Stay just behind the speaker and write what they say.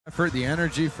Effort, the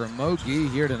energy from Mogi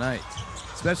here tonight,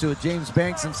 especially with James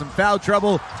Banks in some foul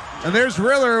trouble. And there's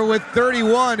Riller with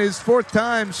 31, his fourth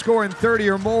time scoring 30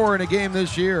 or more in a game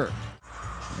this year.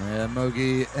 And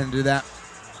Mogi ended that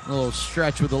little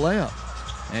stretch with a layup.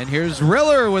 And here's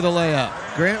Riller with a layup.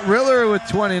 Grant Riller with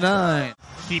 29.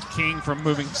 Keep King from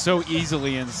moving so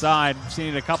easily inside. We've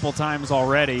seen it a couple times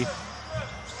already.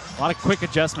 A lot of quick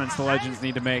adjustments the Legends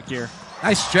need to make here.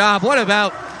 Nice job. What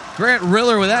about Grant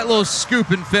Riller with that little scoop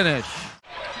and finish?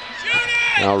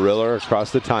 Now Riller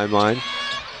across the timeline.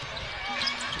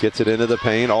 Gets it into the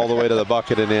paint, all the way to the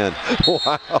bucket and in.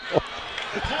 Wow.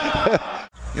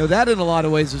 You know, that in a lot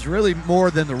of ways is really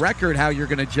more than the record, how you're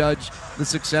going to judge the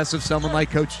success of someone like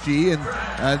Coach G and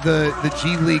the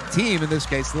G League team, in this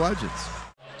case, the Legends.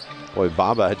 Boy,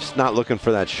 Baba just not looking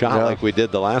for that shot like he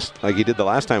did the last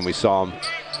time we saw him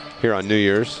here on New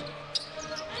Year's.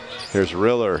 Here's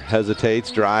Riller,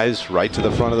 hesitates, drives right to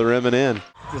the front of the rim and in.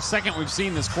 The second we've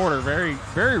seen this quarter, very,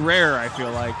 very rare, I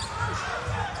feel like.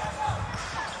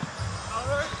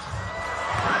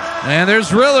 And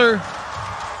there's Riller.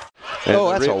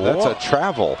 And that's a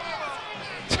travel.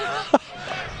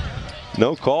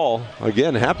 No call.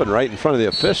 Again, happened right in front of the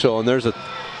official, and there's a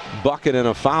bucket and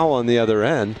a foul on the other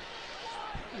end.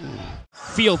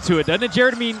 Feel to it, doesn't it,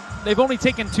 Jared? I mean, they've only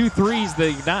taken 2 threes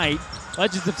the night.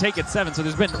 Legends have taken 7, so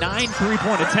there's been 9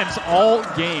 3-point attempts all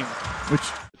game. Which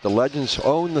the Legends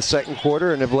own the second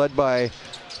quarter and have led by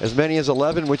as many as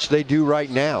 11, which they do right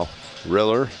now.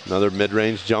 Riller, another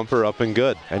mid-range jumper, up and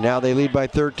good. And now they lead by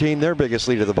 13, their biggest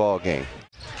lead of the ball game.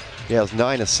 He has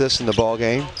 9 assists in the ball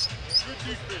game.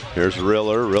 Here's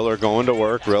Riller. Riller going to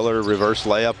work. Riller reverse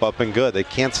layup, up and good. They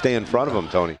can't stay in front of him,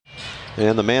 Tony.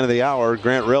 And the man of the hour,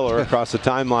 Grant Riller, across the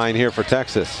timeline here for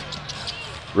Texas.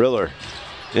 Riller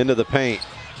into the paint.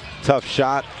 Tough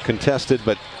shot, contested,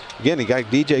 but again, he got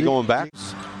DJ going back.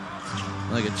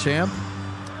 Like a champ.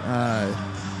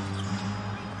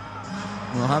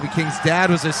 Mojave King's dad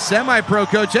was a semi-pro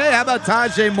coach. Hey, how about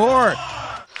Tajay Moore?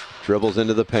 Dribbles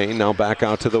into the paint, now back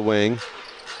out to the wing.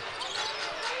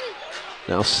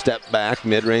 Now step back,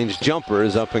 mid-range jumper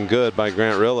is up and good by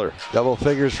Grant Riller. Double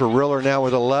figures for Riller now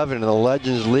with 11, and the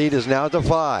Legends lead is now to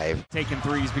 5. Taking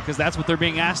threes because that's what they're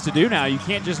being asked to do now. You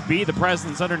can't just be the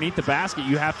presence underneath the basket.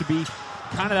 You have to be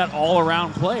kind of that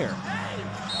all-around player.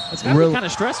 It's got to be kind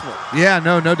of stressful. Yeah,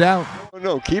 no doubt.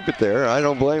 No, keep it there. I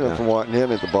don't blame him for wanting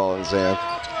him at the ball in his hand.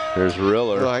 Here's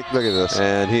Riller. Look at this.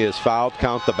 And he is fouled,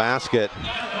 count the basket,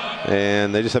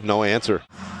 and they just have no answer.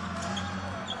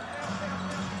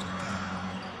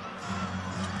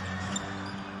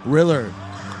 Riller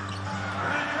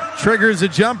triggers a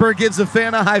jumper, gives a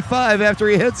fan a high five after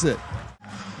he hits it.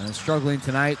 Struggling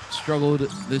tonight, struggled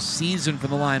this season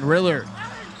from the line. Riller,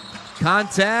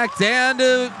 contact and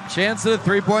a chance at a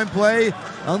three-point play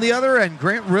on the other end.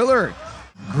 Grant Riller,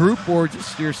 group or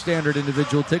just your standard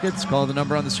individual tickets, call the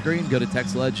number on the screen, go to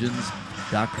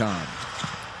textlegends.com.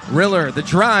 Riller, the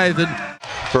drive.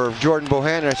 For Jordan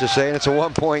Bohannon, I should say, and it's a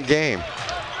one-point game.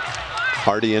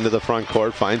 Hardy into the front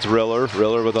court, finds Riller.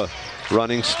 Riller with a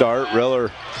running start.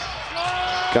 Riller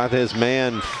got his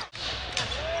man.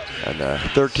 And a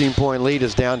 13-point lead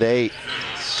is down to 8.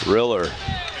 Riller,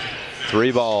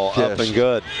 3-ball, up and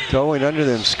good. Going under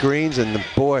them screens, and the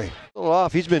boy, a little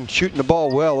off. He's been shooting the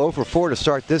ball well, 0 for 4 to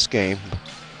start this game.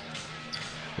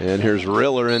 And here's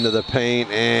Riller into the paint,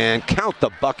 and count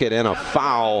the bucket and a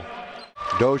foul.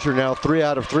 Dozier now 3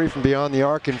 out of 3 from beyond the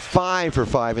arc and 5 for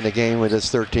 5 in the game with his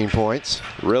 13 points.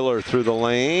 Riller through the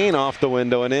lane, off the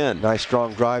window and in. Nice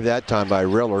strong drive that time by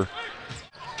Riller.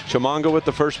 Chimanga with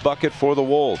the first bucket for the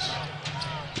Wolves.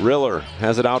 Riller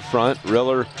has it out front.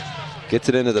 Riller gets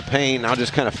it into the paint, now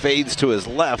just kind of fades to his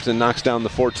left and knocks down the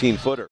 14-footer.